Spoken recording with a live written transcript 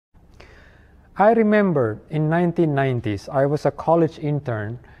I remember in 1990s, I was a college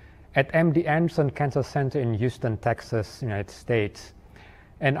intern at MD Anderson Cancer Center in Houston, Texas, United States.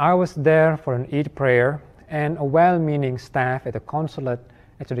 And I was there for an Eid prayer, and a well-meaning staff at the consulate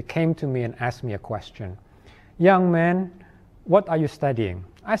actually came to me and asked me a question. Young man, what are you studying?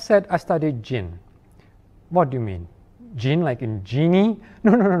 I said, I study gene. What do you mean? Gene like in genie?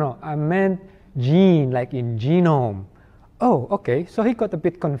 No. I meant gene like in genome. Oh, okay. So he got a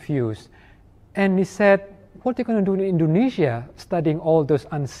bit confused. And he said, what are you going to do in Indonesia studying all those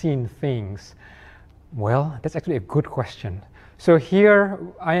unseen things? Well, that's actually a good question. So here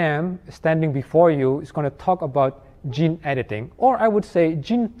I am standing before you. It's going to talk about gene editing, or I would say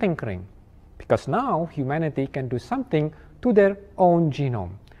gene tinkering, because now humanity can do something to their own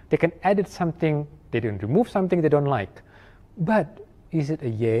genome. They can edit something, they can remove something they don't like. But is it a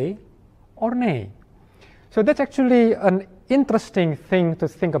yay or nay? So that's actually an interesting thing to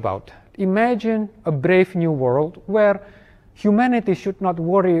think about. Imagine a brave new world where humanity should not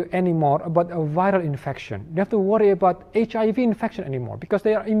worry anymore about a viral infection. They have to worry about HIV infection anymore because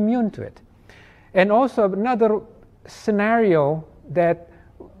they are immune to it. And also another scenario that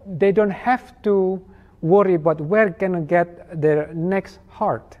they don't have to worry about where can I get their next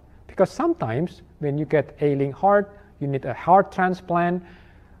heart. Because sometimes when you get ailing heart, you need a heart transplant,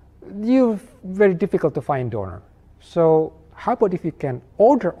 you're very difficult to find donor. So how about if you can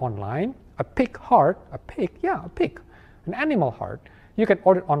order online a pig heart, a pig, an animal heart, you can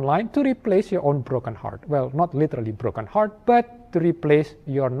order online to replace your own broken heart. Well, not literally broken heart, but to replace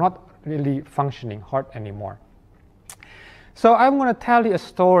your not really functioning heart anymore. So I'm going to tell you a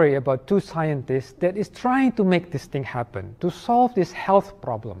story about two scientists that is trying to make this thing happen, to solve this health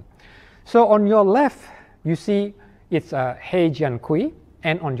problem. So on your left, you see it's He Jiankui,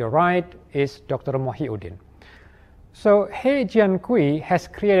 and on your right is Dr. Mohiuddin. So He Jiankui has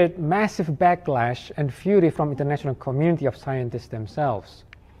created massive backlash and fury from international community of scientists themselves.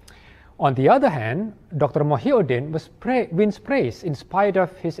 On the other hand, Dr. Mohiuddin wins praise in spite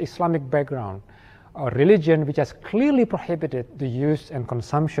of his Islamic background, a religion which has clearly prohibited the use and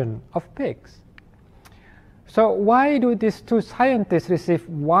consumption of pigs. So why do these two scientists receive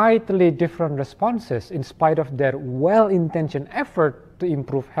widely different responses in spite of their well-intentioned effort to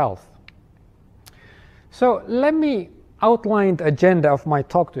improve health? So let me outline the agenda of my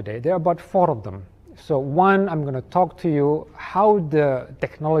talk today. There are about 4 of them. So one, I'm going to talk to you how the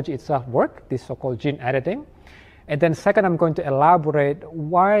technology itself works, this so-called gene editing. And then second, I'm going to elaborate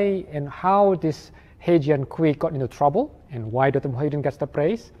why and how this He Jiankui got into trouble and why Dr. Mohiuddin gets the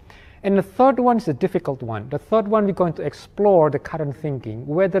praise. And the third one is a difficult one. The third one, we're going to explore the current thinking,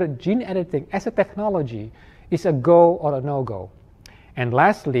 whether gene editing as a technology is a go or a no-go. And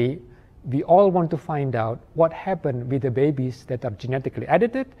lastly, we all want to find out what happened with the babies that are genetically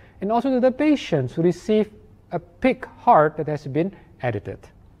edited and also to the patients who receive a pig heart that has been edited.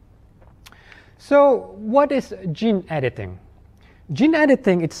 So what is gene editing? Gene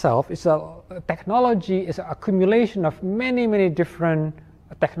editing itself is a technology, is an accumulation of many different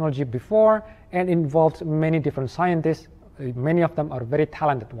technology before and involves many different scientists. Many of them are very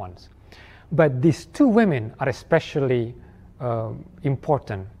talented ones. But these two women are especially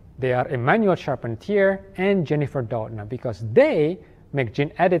important. They are Emmanuelle Charpentier and Jennifer Doudna because they make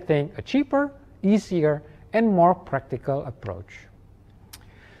gene editing a cheaper, easier, and more practical approach.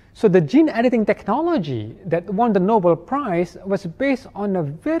 So the gene editing technology that won the Nobel Prize was based on a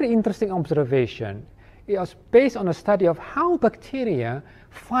very interesting observation. It was based on a study of how bacteria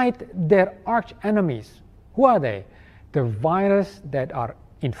fight their arch enemies. Who are they? The virus that are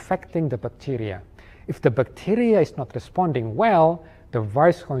infecting the bacteria. If the bacteria is not responding well, the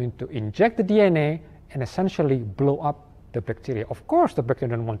virus is going to inject the DNA and essentially blow up the bacteria. Of course, the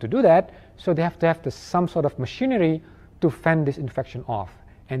bacteria don't want to do that, so they have to have some sort of machinery to fend this infection off.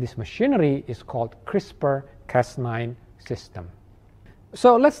 And this machinery is called CRISPR-Cas9 system.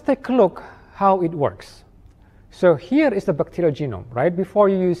 So let's take a look how it works. So here is the bacterial genome. Right before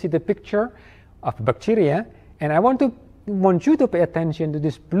you see the picture of bacteria, and I want you to pay attention to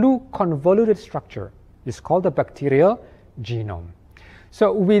this blue convoluted structure. It's called the bacterial genome.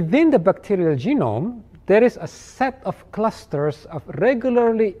 So within the bacterial genome, there is a set of clusters of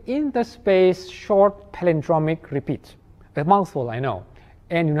regularly interspaced short palindromic repeats. A mouthful, I know,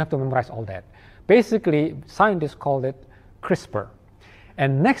 and you don't have to memorize all that. Basically, scientists call it CRISPR.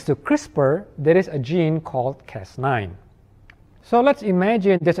 And next to CRISPR, there is a gene called Cas9. So let's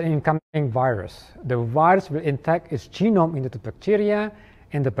imagine there's an incoming virus. The virus will inject its genome into the bacteria,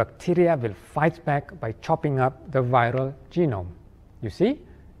 and the bacteria will fight back by chopping up the viral genome. You see,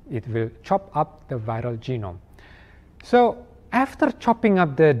 it will chop up the viral genome. So after chopping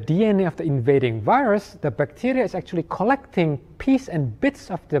up the DNA of the invading virus, the bacteria is actually collecting pieces and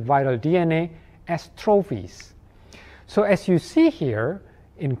bits of the viral DNA as trophies. So as you see here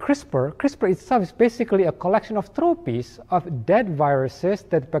in CRISPR, CRISPR itself is basically a collection of trophies of dead viruses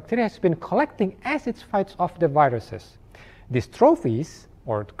that bacteria has been collecting as it fights off the viruses. These trophies,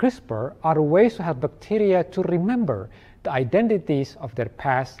 or CRISPR, are ways to help bacteria to remember the identities of their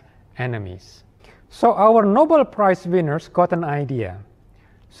past enemies. So our Nobel Prize winners got an idea.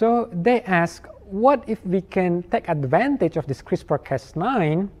 So they asked, what if we can take advantage of this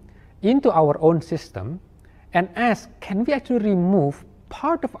CRISPR-Cas9 into our own system and ask, can we actually remove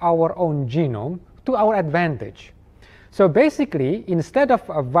part of our own genome to our advantage? So basically, instead of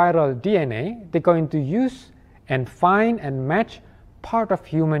a viral DNA, they're going to use and find and match part of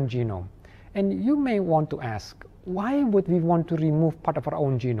human genome. And you may want to ask, why would we want to remove part of our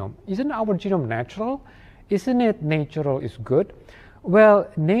own genome? Isn't our genome natural? Isn't it natural is good? Well,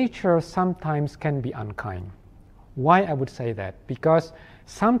 nature sometimes can be unkind. Why I would say that? Because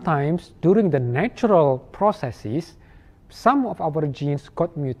sometimes during the natural processes, some of our genes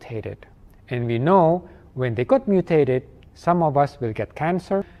got mutated. And we know when they got mutated, some of us will get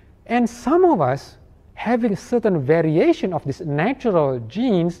cancer, and some of us, having certain variation of these natural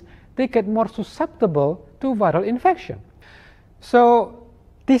genes, they get more susceptible to viral infection. So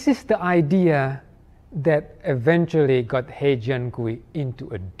this is the idea that eventually got He Jiankui into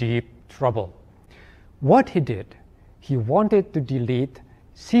a deep trouble. What he did, he wanted to delete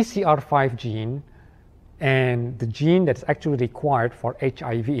CCR5 gene and the gene that's actually required for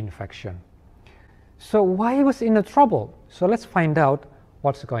HIV infection. So why he was in a trouble? So let's find out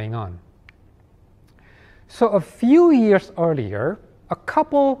what's going on. So a few years earlier, a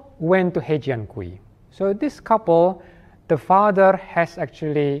couple went to He Jiankui. So this couple, the father has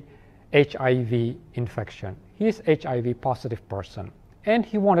actually HIV infection. He is HIV positive person, and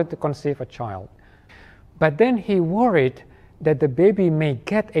he wanted to conceive a child. But then he worried that the baby may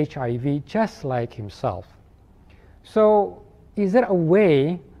get HIV just like himself. So is there a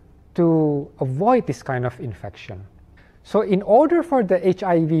way to avoid this kind of infection? So in order for the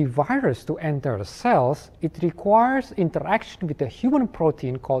HIV virus to enter the cells, it requires interaction with a human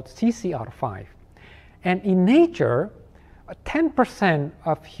protein called CCR5. And in nature, 10%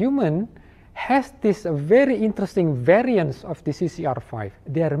 of human has this very interesting variants of the CCR5.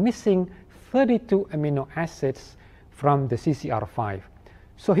 They are missing 32 amino acids from the CCR5.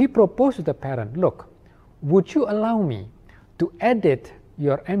 So he proposed to the parent, look, would you allow me to edit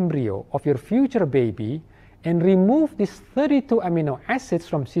your embryo of your future baby and remove these 32 amino acids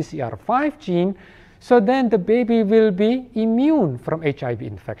from CCR5 gene, so then the baby will be immune from HIV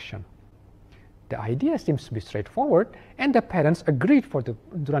infection? The idea seems to be straightforward, and the parents agreed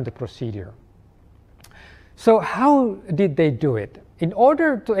during the procedure. So how did they do it? In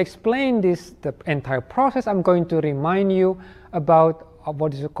order to explain the entire process, I'm going to remind you about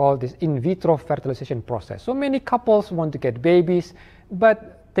what is called this in vitro fertilization process. So many couples want to get babies,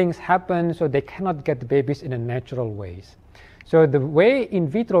 but things happen, so they cannot get the babies in a natural ways. So the way in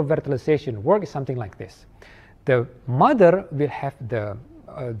vitro fertilization works is something like this. The mother will have the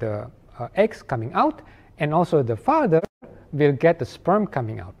eggs coming out, and also the father will get the sperm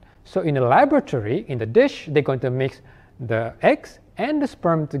coming out. So in a laboratory, in the dish, they're going to mix the eggs and the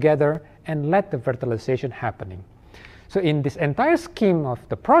sperm together and let the fertilization happening. So in this entire scheme of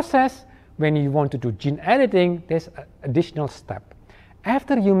the process, when you want to do gene editing, there's an additional step.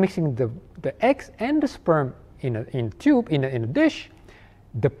 After you mixing the eggs and the sperm in a dish,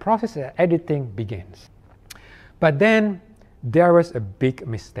 the process of editing begins. But then there was a big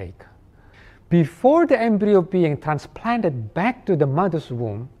mistake. Before the embryo being transplanted back to the mother's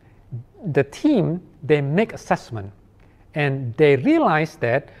womb, the team, they make assessment, and they realized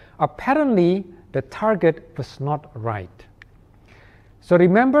that apparently the target was not right. So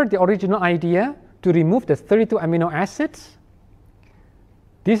remember the original idea to remove the 32 amino acids?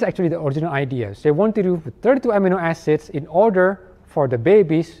 This is actually the original idea. So they want to remove 32 amino acids in order for the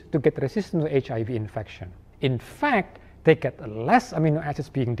babies to get resistant to HIV infection. In fact, they get less amino acids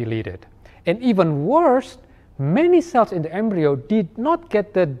being deleted. And even worse, many cells in the embryo did not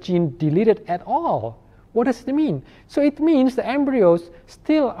get the gene deleted at all. What does it mean? So it means the embryos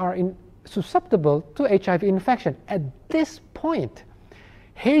still are susceptible to HIV infection. At this point,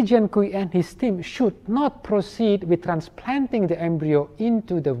 He Jiankui and his team should not proceed with transplanting the embryo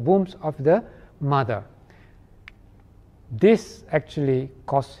into the wombs of the mother. This actually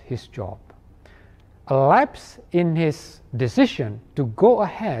cost his job. A lapse in his decision to go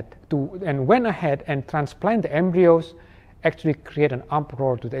ahead went ahead and transplant the embryos actually create an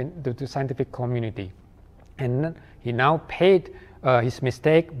uproar to the scientific community. And he now paid his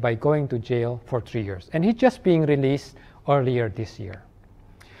mistake by going to jail for 3 years. And he's just being released earlier this year.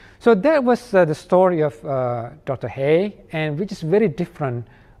 So that was the story of Dr. Hay, and which is very different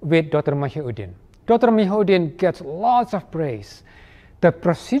with Dr. Muhyiddin. Dr. Muhyiddin gets lots of praise. The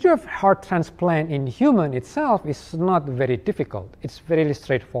procedure of heart transplant in human itself is not very difficult. It's very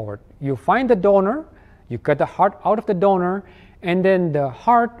straightforward. You find the donor, you cut the heart out of the donor, and then the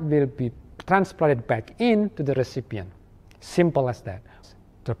heart will be transplanted back into the recipient. Simple as that.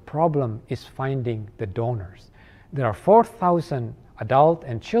 The problem is finding the donors. There are 4,000 adults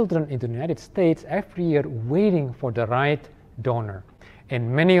and children in the United States every year waiting for the right donor. And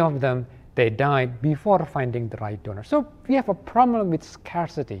many of them, they died before finding the right donor. So we have a problem with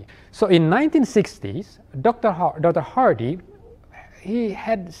scarcity. So in 1960s, Dr. Hardy, he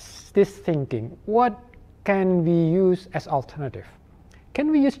had this thinking, what can we use as alternative?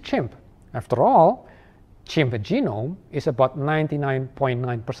 Can we use chimp? After all, chimp genome is about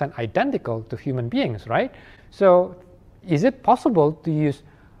 99.9% identical to human beings, right? So is it possible to use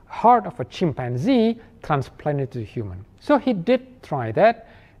heart of a chimpanzee transplanted to human? So he did try that,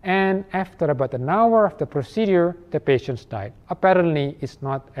 and after about an hour of the procedure, the patients died. Apparently, it's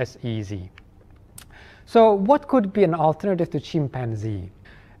not as easy. So what could be an alternative to chimpanzee?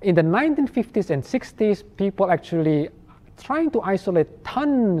 In the 1950s and 60s, people actually trying to isolate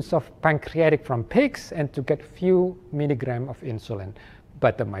tons of pancreatic from pigs and to get few milligrams of insulin.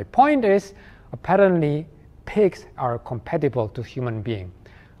 But my point is, apparently, pigs are compatible to human being.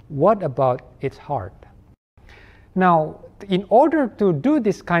 What about its heart? Now, in order to do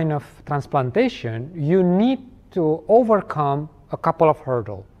this kind of transplantation, you need to overcome a couple of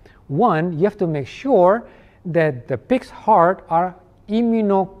hurdles. One, you have to make sure that the pig's heart are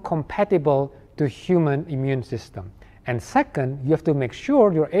immunocompatible to human immune system. And second, you have to make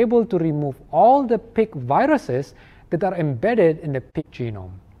sure you're able to remove all the pig viruses that are embedded in the pig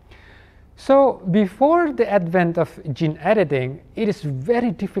genome. So before the advent of gene editing, it is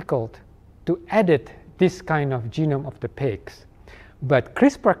very difficult to edit this kind of genome of the pigs. But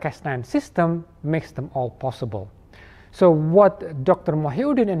CRISPR-Cas9 system makes them all possible. So what Dr.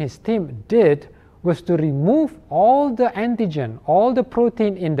 Muhyiddin and his team did was to remove all the antigen, all the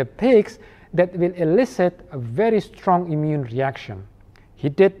protein in the pigs that will elicit a very strong immune reaction. He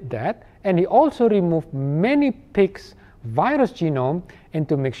did that, and he also removed many pigs' virus genome and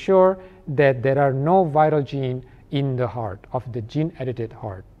to make sure that there are no viral gene in the heart of the gene-edited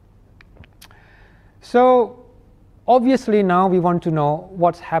heart. So obviously now we want to know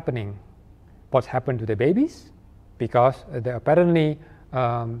what's happening. What's happened to the babies? Because they apparently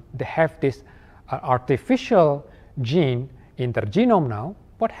they have this artificial gene in their genome now.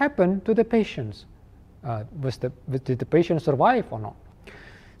 What happened to the patients? Did the patient survive or not?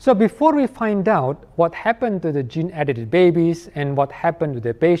 So before we find out what happened to the gene-edited babies and what happened to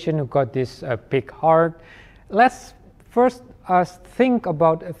the patient who got this pig heart, let's first think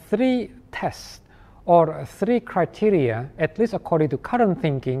about 3 tests or 3 criteria, at least according to current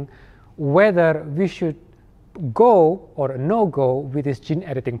thinking, whether we should go or no go with this gene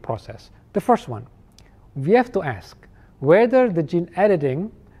editing process. The first one, we have to ask whether the gene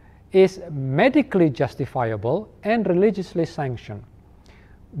editing is medically justifiable and religiously sanctioned.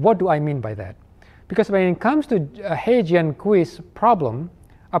 What do I mean by that? Because when it comes to He Jiankui's problem,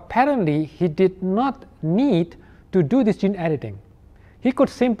 apparently he did not need to do this gene editing. He could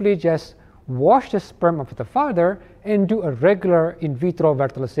simply just wash the sperm of the father and do a regular in vitro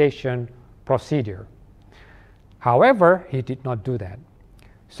fertilization procedure. However, he did not do that.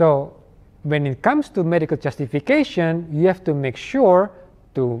 So when it comes to medical justification, you have to make sure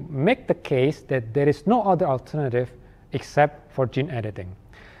to make the case that there is no other alternative except for gene editing.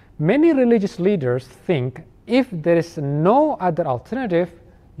 Many religious leaders think if there is no other alternative,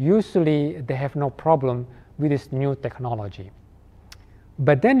 usually they have no problem with this new technology.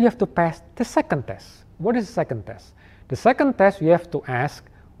 But then you have to pass the second test. What is the second test? The second test, you have to ask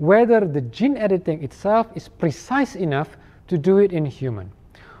whether the gene editing itself is precise enough to do it in human.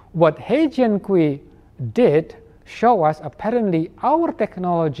 What He Jiankui did show us apparently our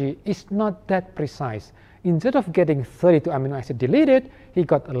technology is not that precise. Instead of getting 32 amino acids deleted, he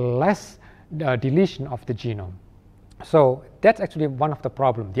got less deletion of the genome. So that's actually one of the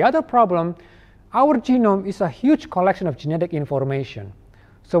problems. The other problem, our genome is a huge collection of genetic information.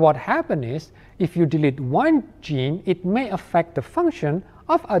 So what happens is, if you delete one gene, it may affect the function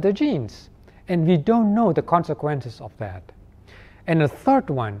of other genes. And we don't know the consequences of that. And the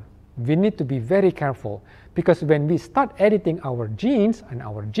third one, we need to be very careful, because when we start editing our genes and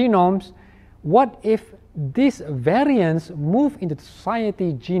our genomes, what if these variants move into the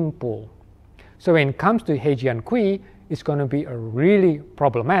society gene pool? So when it comes to Hejian-Kui, it's going to be a really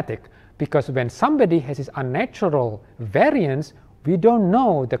problematic, because when somebody has this unnatural variance, we don't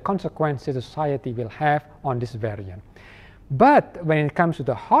know the consequences society will have on this variant. But when it comes to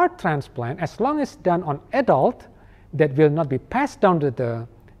the heart transplant, as long as done on adult, that will not be passed down to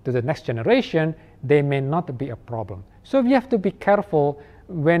the next generation, they may not be a problem. So we have to be careful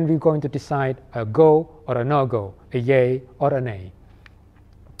when we're going to decide a go or a no-go, a yay or a nay.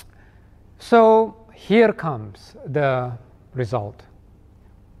 So here comes the result.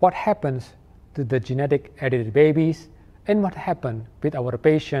 What happens to the genetic edited babies, and what happened with our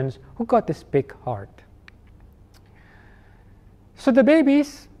patients who got this big heart? So the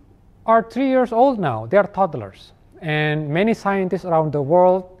babies are 3 years old now. They are toddlers. And many scientists around the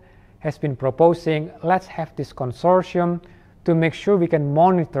world has been proposing, let's have this consortium to make sure we can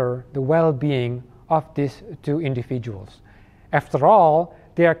monitor the well-being of these two individuals. After all,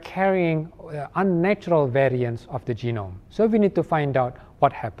 they are carrying unnatural variants of the genome. So we need to find out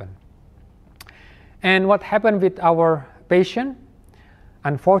what happened. And what happened with our patient?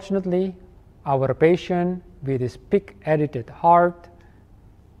 Unfortunately, our patient with his pig edited heart,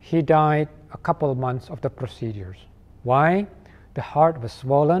 he died a couple of months of the procedures. Why? The heart was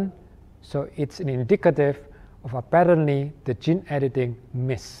swollen, so it's an indicative of apparently the gene editing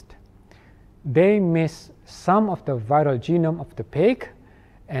missed. They missed some of the viral genome of the pig,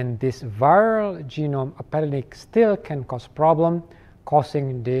 and this viral genome apparently still can cause problem,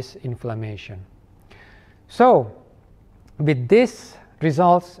 causing this inflammation. So with these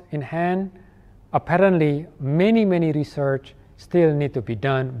results in hand, apparently many research still need to be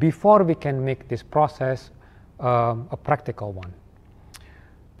done before we can make this process a practical one.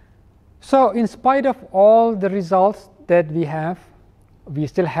 So in spite of all the results that we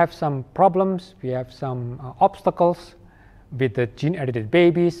still have some problems, we have some obstacles with the gene-edited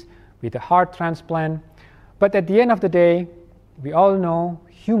babies, with the heart transplant. But at the end of the day, we all know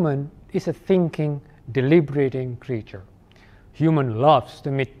human is a thinking, deliberating creature. Human loves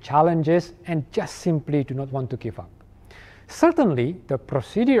to meet challenges and just simply do not want to give up. Certainly, the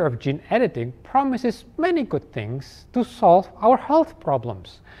procedure of gene editing promises many good things to solve our health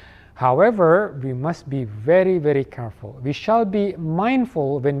problems. However, we must be very careful. We shall be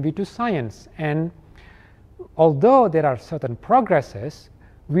mindful when we do science, and although there are certain progresses,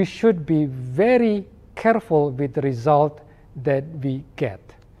 we should be very careful with the result that we get.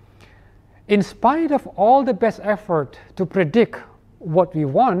 In spite of all the best effort to predict what we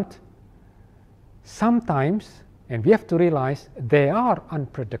want, sometimes, and we have to realize, they are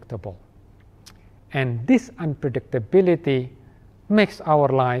unpredictable. And this unpredictability makes our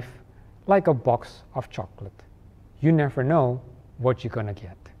life like a box of chocolate. You never know what you're going to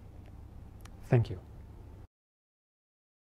get. Thank you.